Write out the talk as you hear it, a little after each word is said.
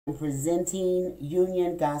Presenting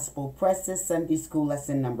Union Gospel Presses Sunday School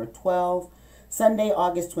Lesson number 12, Sunday,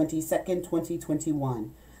 August 22nd,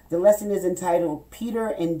 2021. The lesson is entitled, Peter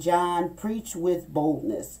and John Preach with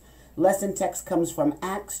Boldness. Lesson text comes from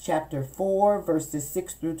Acts chapter 4, verses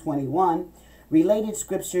 6 through 21. Related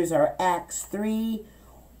scriptures are Acts 3,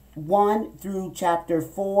 1 through chapter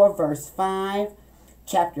 4, verse 5,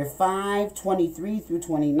 chapter 5, 23 through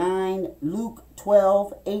 29, Luke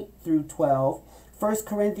 12, 8 through 12, 1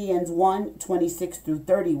 Corinthians 1, 26 through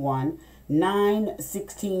 31, 9,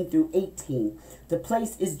 16 through 18. The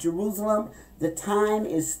place is Jerusalem. The time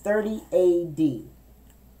is 30 AD.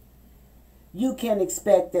 You can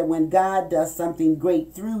expect that when God does something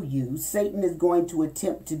great through you, Satan is going to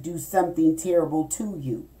attempt to do something terrible to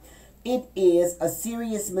you. It is a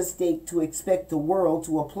serious mistake to expect the world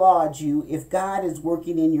to applaud you if God is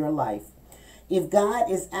working in your life. If God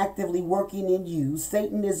is actively working in you,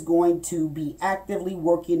 Satan is going to be actively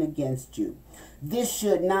working against you. This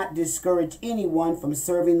should not discourage anyone from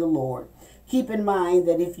serving the Lord. Keep in mind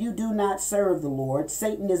that if you do not serve the Lord,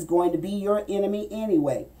 Satan is going to be your enemy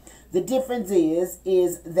anyway. The difference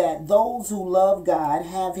is that those who love God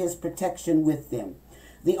have his protection with them.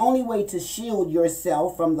 The only way to shield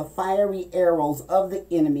yourself from the fiery arrows of the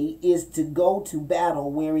enemy is to go to battle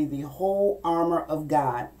wearing the whole armor of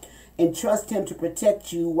God and trust him to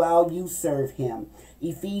protect you while you serve him.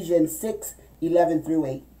 Ephesians 6, 11 through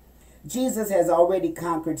 8. Jesus has already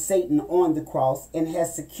conquered Satan on the cross and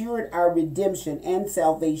has secured our redemption and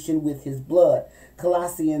salvation with his blood.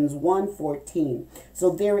 Colossians 1:14. So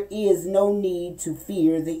there is no need to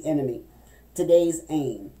fear the enemy. Today's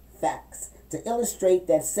aim. Facts. To illustrate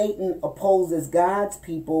that Satan opposes God's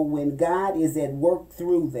people when God is at work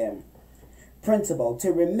through them. Principle.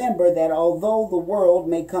 To remember that although the world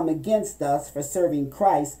may come against us for serving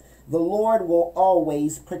Christ, the Lord will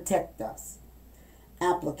always protect us.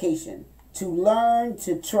 Application. To learn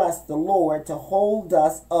to trust the Lord to hold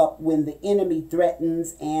us up when the enemy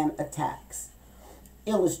threatens and attacks.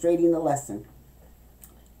 Illustrating the lesson.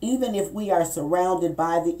 Even if we are surrounded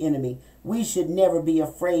by the enemy, we should never be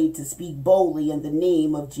afraid to speak boldly in the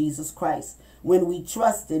name of Jesus Christ. When we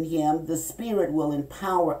trust in him, the Spirit will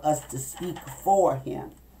empower us to speak for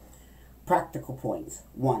him. Practical points.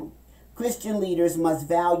 1. Christian leaders must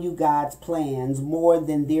value God's plans more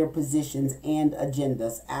than their positions and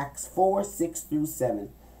agendas. Acts 4, 6 through 7.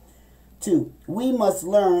 2. We must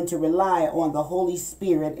learn to rely on the Holy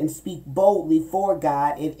Spirit and speak boldly for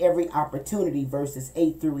God at every opportunity. Verses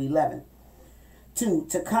 8 through 11. 2.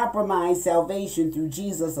 To compromise salvation through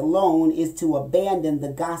Jesus alone is to abandon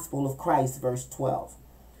the gospel of Christ. Verse 12.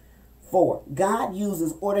 4. God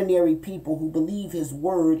uses ordinary people who believe his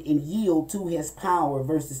word and yield to his power.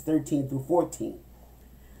 Verses 13 through 14.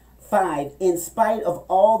 5. In spite of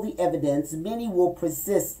all the evidence, many will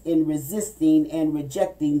persist in resisting and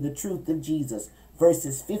rejecting the truth of Jesus.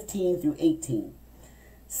 Verses 15 through 18.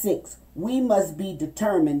 6. We must be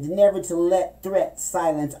determined never to let threats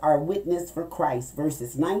silence our witness for Christ.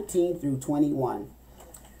 Verses 19 through 21.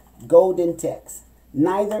 Golden text.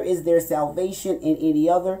 Neither is there salvation in any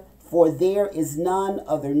other, for there is none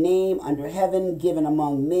other name under heaven given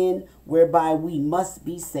among men whereby we must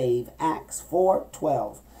be saved. Acts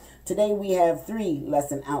 4:12. Today we have 3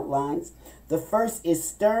 lesson outlines. The first is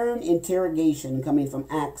stern interrogation coming from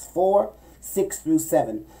Acts 4, 6 through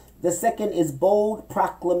 7. The second is bold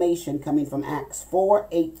proclamation coming from Acts 4,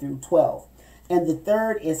 8 through 12. And the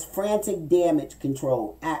third is frantic damage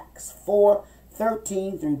control, Acts 4,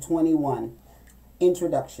 13 through 21.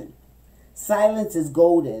 Introduction. Silence is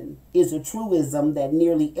golden is a truism that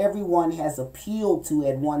nearly everyone has appealed to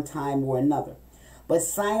at one time or another. But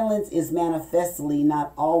silence is manifestly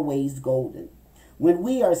not always golden. When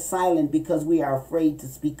we are silent because we are afraid to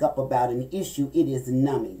speak up about an issue, it is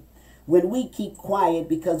numbing. When we keep quiet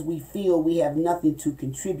because we feel we have nothing to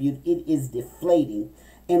contribute, it is deflating.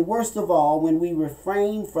 And worst of all, when we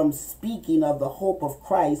refrain from speaking of the hope of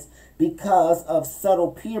Christ because of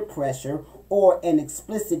subtle peer pressure or an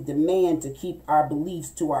explicit demand to keep our beliefs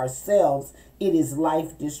to ourselves, it is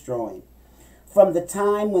life-destroying. From the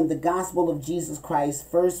time when the gospel of Jesus Christ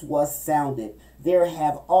first was sounded, there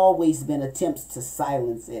have always been attempts to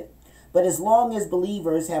silence it. But as long as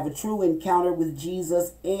believers have a true encounter with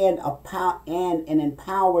Jesus and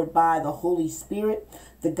empowered by the Holy Spirit,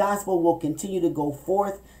 the gospel will continue to go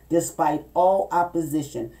forth despite all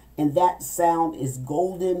opposition, and that sound is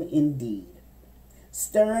golden indeed.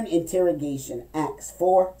 Stern interrogation, Acts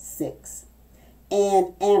 4, 6.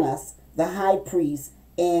 And Annas, the high priest,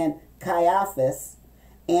 and Caiaphas,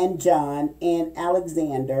 and John, and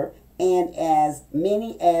Alexander, And as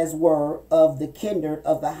many as were of the kindred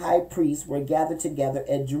of the high priest were gathered together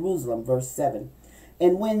at Jerusalem. Verse 7.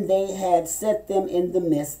 And when they had set them in the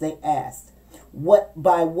midst, they asked,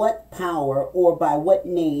 by what power or by what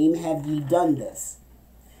name have ye done this?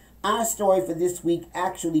 Our story for this week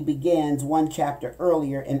actually begins one chapter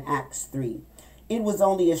earlier in Acts 3. It was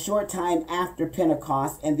only a short time after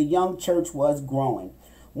Pentecost, and the young church was growing.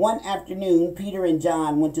 One afternoon, Peter and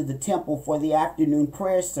John went to the temple for the afternoon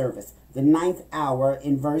prayer service, the 9th hour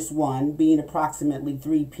in verse 1, being approximately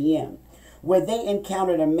 3 p.m., where they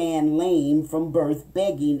encountered a man lame from birth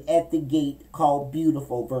begging at the gate called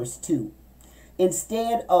Beautiful, verse 2.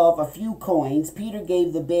 Instead of a few coins, Peter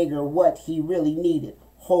gave the beggar what he really needed,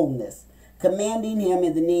 wholeness, commanding him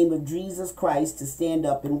in the name of Jesus Christ to stand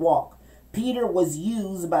up and walk. Peter was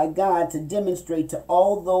used by God to demonstrate to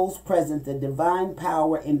all those present the divine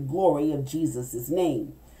power and glory of Jesus'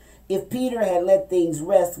 name. If Peter had let things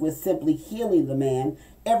rest with simply healing the man,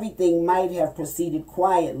 everything might have proceeded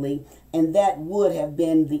quietly, and that would have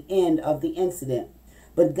been the end of the incident.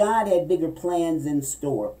 But God had bigger plans in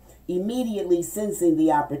store. Immediately sensing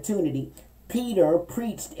the opportunity, Peter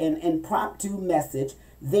preached an impromptu message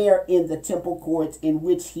there in the temple courts, in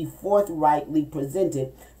which he forthrightly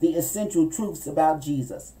presented the essential truths about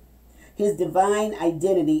Jesus, his divine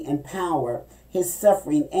identity and power, his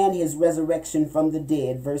suffering, and his resurrection from the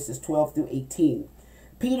dead, verses 12 through 18.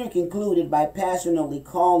 Peter concluded by passionately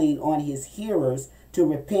calling on his hearers to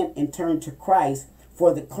repent and turn to Christ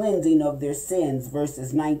for the cleansing of their sins,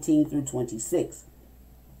 verses 19 through 26.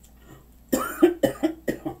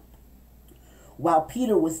 While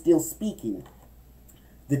Peter was still speaking,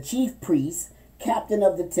 the chief priest, captain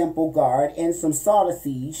of the temple guard, and some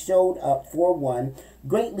Sadducees showed up for one,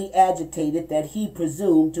 greatly agitated that he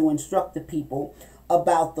presumed to instruct the people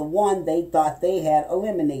about the one they thought they had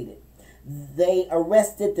eliminated. They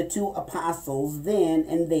arrested the 2 apostles then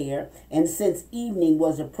and there, and since evening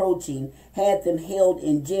was approaching, had them held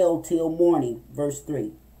in jail till morning. Verse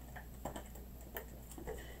 3.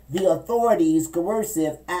 The authorities'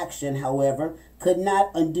 coercive action, however, could not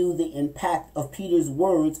undo the impact of Peter's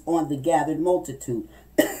words on the gathered multitude.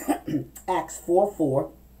 Acts 4:4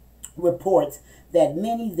 reports that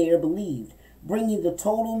many there believed, bringing the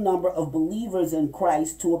total number of believers in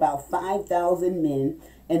Christ to about 5,000 men,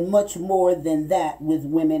 and much more than that with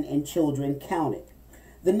women and children counted.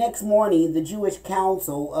 The next morning, the Jewish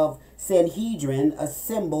council of Sanhedrin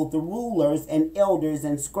assembled the rulers and elders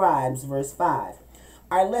and scribes, verse 5.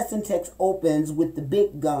 Our lesson text opens with the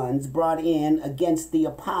big guns brought in against the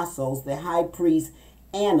apostles, the high priest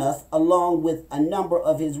Annas, along with a number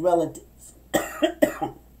of his relatives,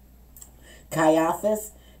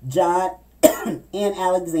 Caiaphas, John, and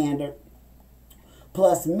Alexander,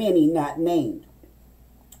 plus many not named.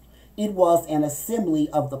 It was an assembly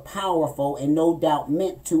of the powerful and no doubt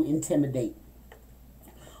meant to intimidate.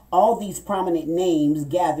 All these prominent names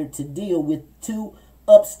gathered to deal with 2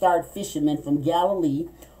 upstart fishermen from Galilee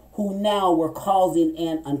who now were causing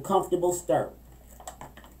an uncomfortable stir.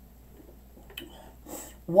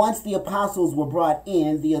 Once the apostles were brought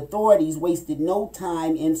in, the authorities wasted no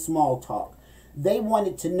time in small talk. They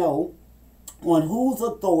wanted to know on whose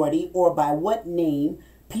authority or by what name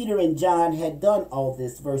Peter and John had done all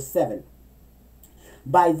this, verse 7.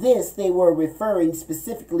 By this they were referring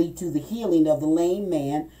specifically to the healing of the lame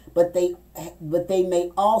man, but they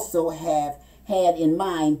may also have had in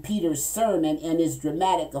mind Peter's sermon and its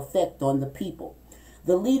dramatic effect on the people.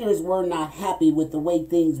 The leaders were not happy with the way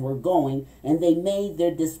things were going, and they made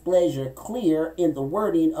their displeasure clear in the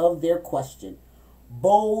wording of their question.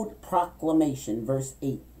 Bold proclamation, verse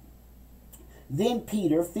 8. Then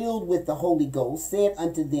Peter, filled with the Holy Ghost, said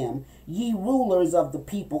unto them, Ye rulers of the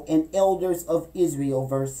people and elders of Israel,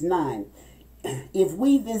 verse 9. If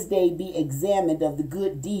we this day be examined of the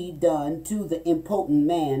good deed done to the impotent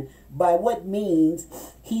man, by what means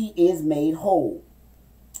he is made whole.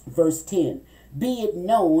 Verse 10. Be it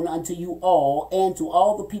known unto you all and to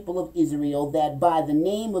all the people of Israel that by the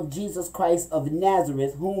name of Jesus Christ of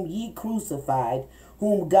Nazareth, whom ye crucified,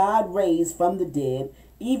 whom God raised from the dead,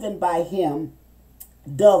 even by him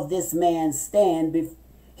doth this man stand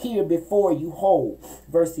here before you whole.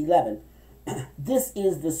 Verse 11. This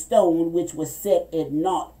is the stone which was set at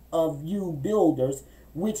naught of you builders,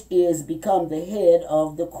 which is become the head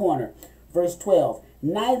of the corner. Verse 12.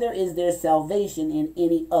 Neither is there salvation in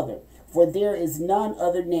any other, for there is none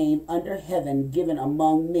other name under heaven given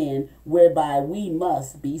among men whereby we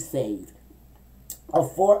must be saved. A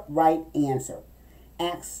forthright answer.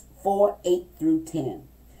 Acts 4:8 through 10.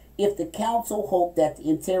 If the council hoped that the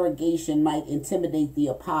interrogation might intimidate the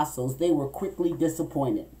apostles, they were quickly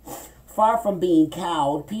disappointed. Far from being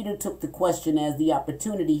cowed, Peter took the question as the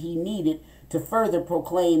opportunity he needed to further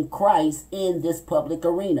proclaim Christ in this public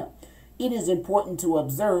arena. It is important to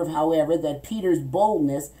observe, however, that Peter's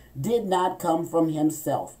boldness did not come from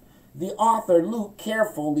himself. The author Luke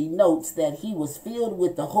carefully notes that he was filled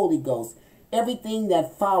with the Holy Ghost. Everything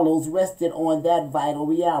that follows rested on that vital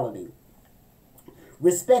reality.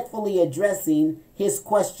 Respectfully addressing his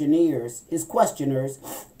questioners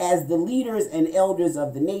as the leaders and elders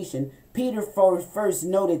of the nation, Peter first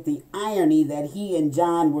noted the irony that he and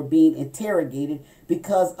John were being interrogated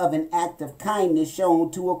because of an act of kindness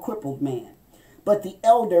shown to a crippled man. But the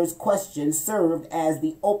elders' question served as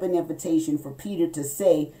the open invitation for Peter to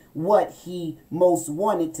say what he most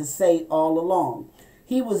wanted to say all along.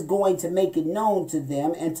 He was going to make it known to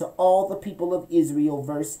them and to all the people of Israel,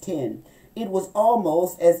 verse 10. It was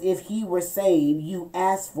almost as if he were saying, "You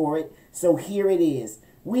asked for it, so here it is."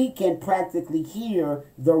 We can practically hear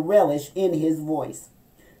the relish in his voice.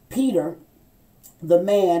 Peter, the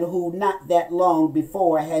man who not that long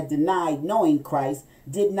before had denied knowing Christ,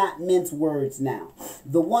 did not mince words now.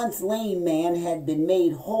 The once lame man had been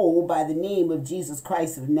made whole by the name of Jesus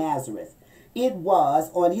Christ of Nazareth. It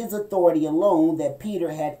was on his authority alone that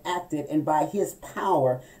Peter had acted, and by his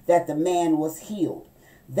power that the man was healed.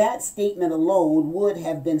 That statement alone would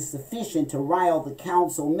have been sufficient to rile the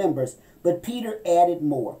council members, but Peter added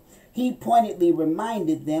more. He pointedly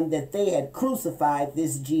reminded them that they had crucified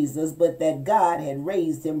this Jesus, but that God had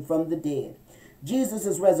raised him from the dead.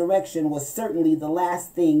 Jesus' resurrection was certainly the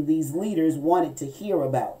last thing these leaders wanted to hear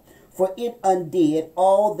about, for it undid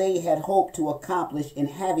all they had hoped to accomplish in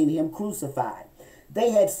having him crucified.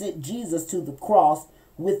 They had sent Jesus to the cross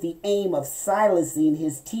with the aim of silencing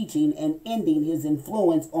his teaching and ending his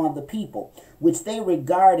influence on the people, which they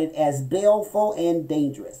regarded as baleful and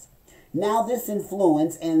dangerous. Now this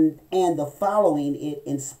influence and the following it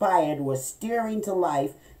inspired were stirring to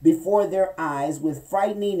life before their eyes with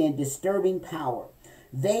frightening and disturbing power.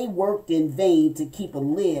 They worked in vain to keep a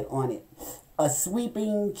lid on it. A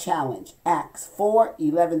sweeping challenge. Acts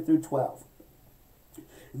 4:11 through 12.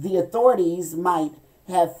 The authorities might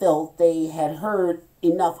have felt they had heard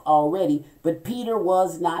enough already, but Peter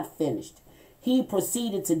was not finished. He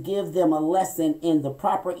proceeded to give them a lesson in the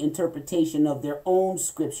proper interpretation of their own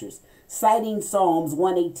scriptures. Citing Psalms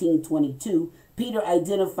 118:22, Peter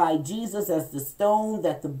identified Jesus as the stone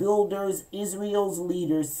that the builders, Israel's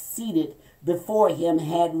leaders seated before him,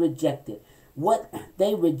 had rejected. What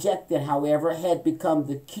they rejected, however, had become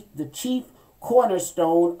the chief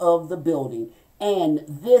cornerstone of the building, and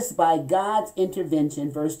this by God's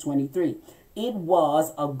intervention, verse 23. It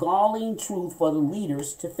was a galling truth for the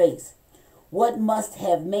leaders to face. What must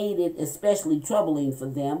have made it especially troubling for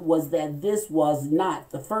them was that this was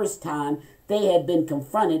not the first time they had been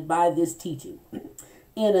confronted by this teaching.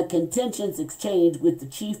 In a contentious exchange with the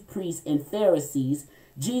chief priests and Pharisees,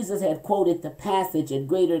 Jesus had quoted the passage at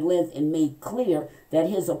greater length and made clear that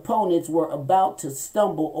his opponents were about to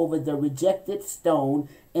stumble over the rejected stone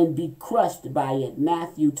and be crushed by it.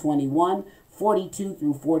 Matthew 21:42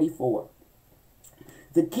 through 44.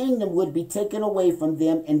 The kingdom would be taken away from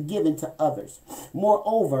them and given to others.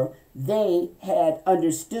 Moreover, they had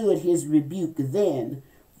understood his rebuke then,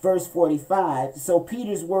 verse 45. So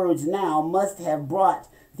Peter's words now must have brought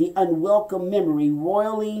the unwelcome memory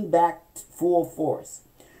roiling back full force.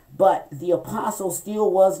 But the apostle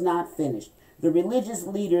still was not finished. The religious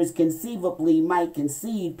leaders conceivably might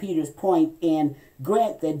concede Peter's point and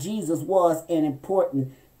grant that Jesus was an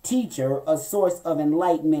important teacher, a source of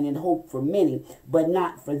enlightenment and hope for many, but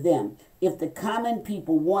not for them. If the common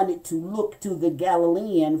people wanted to look to the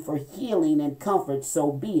Galilean for healing and comfort,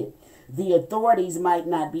 so be it. The authorities might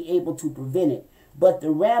not be able to prevent it, but the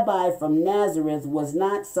rabbi from Nazareth was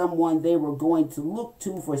not someone they were going to look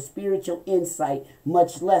to for spiritual insight,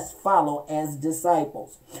 much less follow as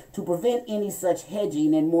disciples. To prevent any such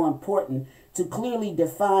hedging, and more important, to clearly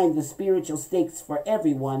define the spiritual stakes for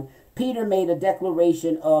everyone, Peter made a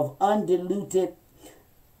declaration of undiluted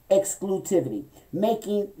exclusivity,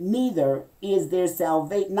 making neither is there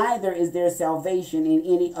salvation in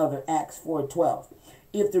any other. Acts 4:12.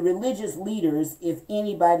 If the religious leaders, if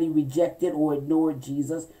anybody rejected or ignored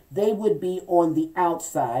Jesus, they would be on the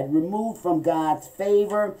outside, removed from God's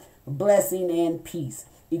favor, blessing, and peace.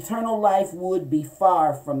 Eternal life would be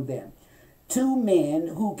far from them. Two men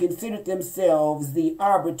who considered themselves the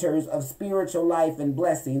arbiters of spiritual life and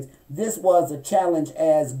blessings, this was a challenge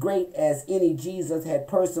as great as any Jesus had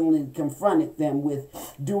personally confronted them with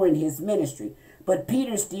during his ministry. But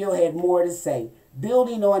Peter still had more to say.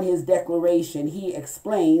 Building on his declaration, he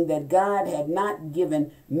explained that God had not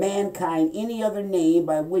given mankind any other name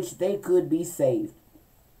by which they could be saved.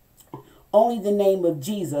 Only the name of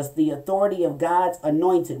Jesus, the authority of God's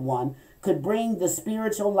anointed one, could bring the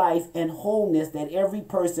spiritual life and wholeness that every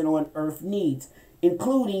person on earth needs,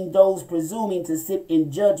 including those presuming to sit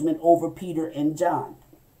in judgment over Peter and John.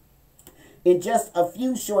 In just a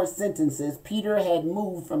few short sentences, Peter had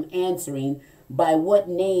moved from answering by what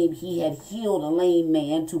name he had healed a lame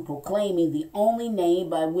man to proclaiming the only name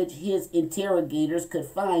by which his interrogators could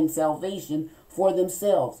find salvation for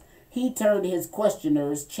themselves. He turned his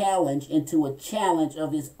questioner's challenge into a challenge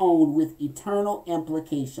of his own with eternal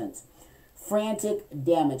implications. Frantic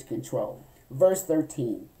damage control. Verse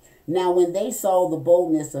 13. Now when they saw the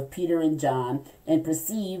boldness of Peter and John and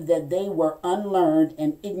perceived that they were unlearned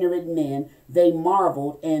and ignorant men, they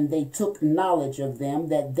marveled, and they took knowledge of them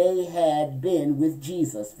that they had been with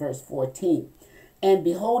Jesus. Verse 14. And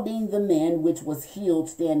beholding the men which was healed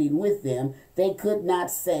standing with them, they could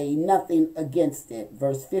not say nothing against it.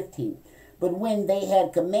 Verse 15. But when they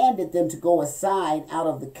had commanded them to go aside out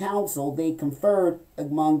of the council, they conferred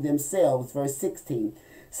among themselves. Verse 16.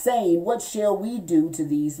 Saying, what shall we do to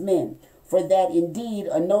these men? For that indeed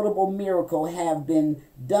a notable miracle have been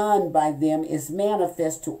done by them is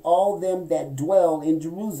manifest to all them that dwell in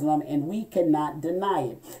Jerusalem, and we cannot deny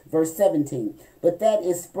it. Verse 17. But that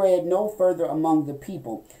is spread no further among the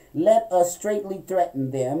people. Let us straitly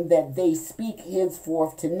threaten them, that they speak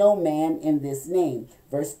henceforth to no man in this name.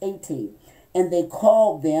 Verse 18. And they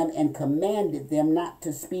called them and commanded them not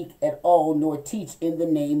to speak at all, nor teach in the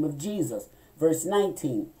name of Jesus. Verse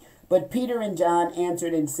 19. But Peter and John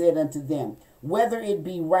answered and said unto them, whether it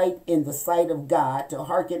be right in the sight of God to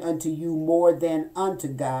hearken unto you more than unto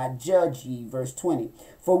God, judge ye. Verse 20.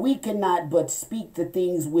 For we cannot but speak the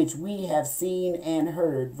things which we have seen and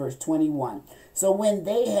heard. Verse 21. So when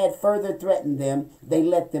they had further threatened them, they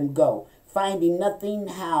let them go, finding nothing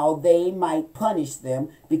how they might punish them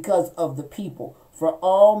because of the people. For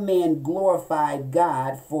all men glorified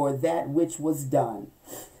God for that which was done.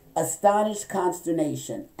 Astonished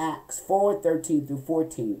consternation. Acts 4:13 through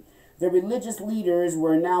 14. The religious leaders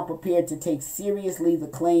were now prepared to take seriously the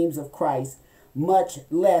claims of Christ, much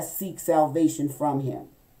less seek salvation from him.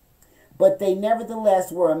 But they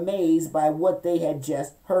nevertheless were amazed by what they had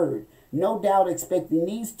just heard, no doubt expecting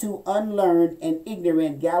these two unlearned and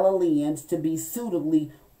ignorant Galileans to be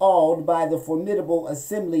suitably awed by the formidable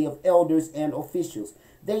assembly of elders and officials.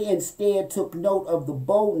 They instead took note of the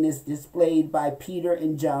boldness displayed by Peter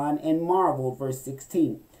and John and marveled. Verse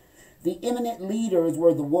 16. The eminent leaders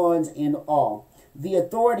were the ones in awe. The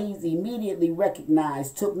authorities immediately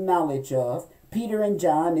recognized, took knowledge of Peter and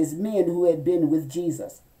John as men who had been with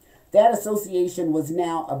Jesus. That association was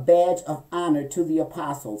now a badge of honor to the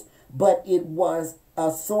apostles, but it was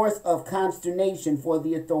a source of consternation for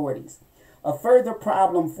the authorities. A further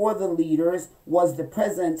problem for the leaders was the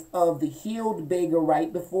presence of the healed beggar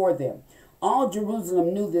right before them. All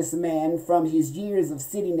Jerusalem knew this man from his years of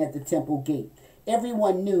sitting at the temple gate.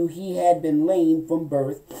 Everyone knew he had been lame from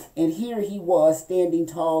birth, and here he was standing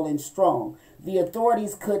tall and strong. The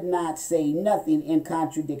authorities could not say nothing in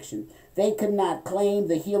contradiction. They could not claim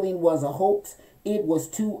the healing was a hoax. It was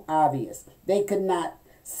too obvious. They could not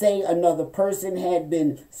say another person had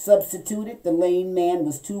been substituted. The lame man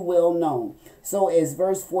was too well known. So as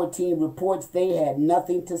verse 14 reports, they had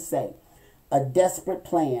nothing to say. A desperate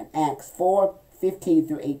plan. Acts 4:15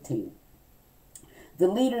 through 18. The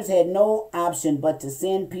leaders had no option but to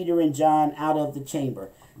send Peter and John out of the chamber.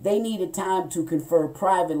 They needed time to confer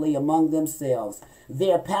privately among themselves.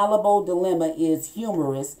 Their palpable dilemma is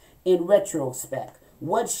humorous in retrospect.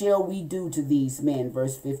 What shall we do to these men?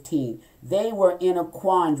 Verse 15. They were in a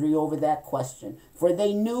quandary over that question, for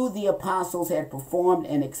they knew the apostles had performed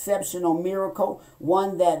an exceptional miracle,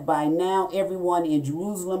 one that by now everyone in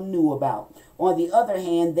Jerusalem knew about. On the other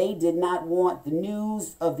hand, they did not want the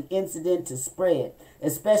news of the incident to spread,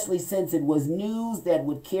 especially since it was news that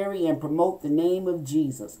would carry and promote the name of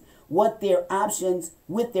Jesus. With their options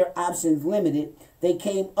limited, they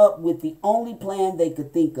came up with the only plan they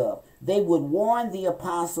could think of. They would warn the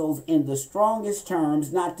apostles in the strongest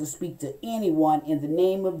terms not to speak to anyone in the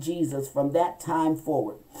name of Jesus from that time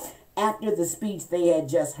forward. After the speech they had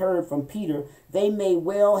just heard from Peter, they may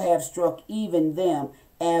well have struck even them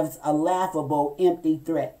as a laughable, empty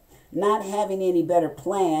threat. Not having any better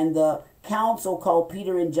plan, the council called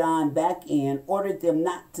Peter and John back in, ordered them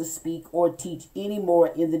not to speak or teach any more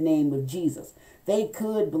in the name of Jesus. They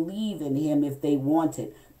could believe in him if they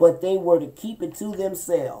wanted, but they were to keep it to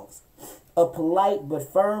themselves. A polite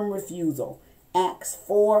but firm refusal. Acts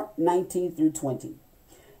 4:19 through 20.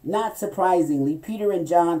 Not surprisingly, Peter and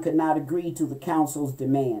John could not agree to the council's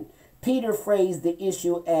demand. Peter phrased the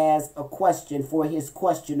issue as a question for his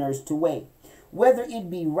questioners to weigh. whether it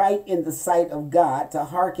be right in the sight of God to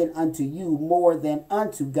hearken unto you more than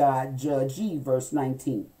unto God, judge ye, verse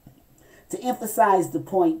 19. To emphasize the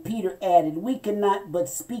point, Peter added, we cannot but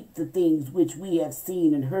speak the things which we have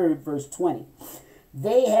seen and heard, verse 20.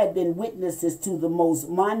 They had been witnesses to the most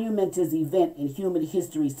monumentous event in human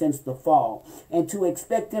history since the fall, and to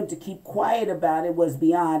expect them to keep quiet about it was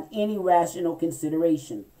beyond any rational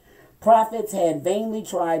consideration. Prophets had vainly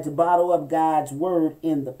tried to bottle up God's word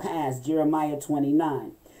in the past, Jeremiah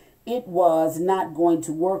 29. It was not going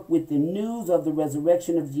to work with the news of the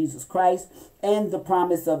resurrection of Jesus Christ and the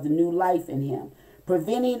promise of the new life in him.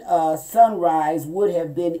 Preventing a sunrise would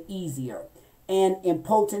have been easier. An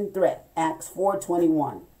impotent threat, Acts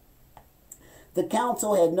 4:21. The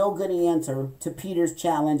council had no good answer to Peter's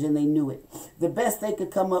challenge, and they knew it. The best they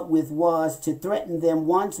could come up with was to threaten them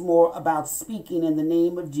once more about speaking in the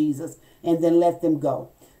name of Jesus and then let them go.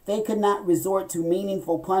 They could not resort to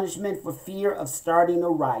meaningful punishment for fear of starting a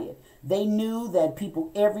riot. They knew that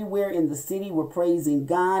people everywhere in the city were praising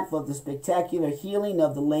God for the spectacular healing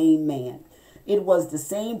of the lame man. It was the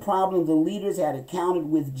same problem the leaders had encountered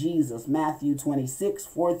with Jesus, Matthew 26,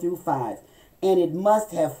 4-5, and it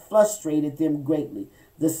must have frustrated them greatly.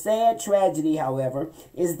 The sad tragedy, however,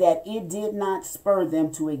 is that it did not spur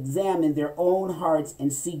them to examine their own hearts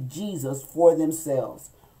and seek Jesus for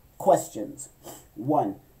themselves. Questions.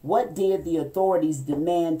 1. What did the authorities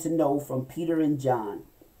demand to know from Peter and John?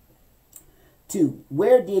 2.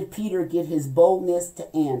 Where did Peter get his boldness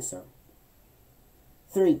to answer?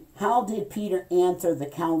 3. How did Peter answer the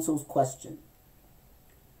council's question?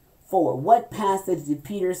 4. What passage did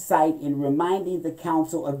Peter cite in reminding the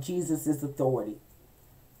council of Jesus' authority?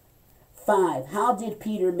 5. How did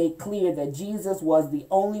Peter make clear that Jesus was the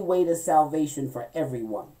only way to salvation for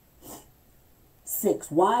everyone?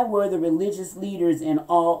 6. Why were the religious leaders in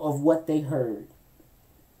awe of what they heard?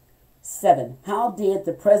 7. How did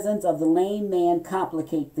the presence of the lame man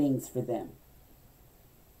complicate things for them?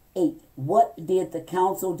 8. What did the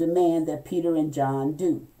council demand that Peter and John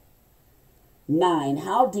do? 9.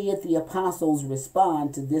 How did the apostles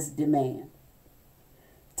respond to this demand?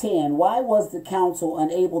 10. Why was the council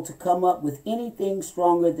unable to come up with anything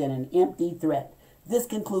stronger than an empty threat? This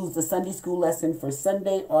concludes the Sunday school lesson for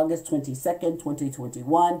Sunday, August 22nd,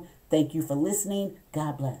 2021. Thank you for listening.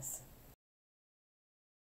 God bless.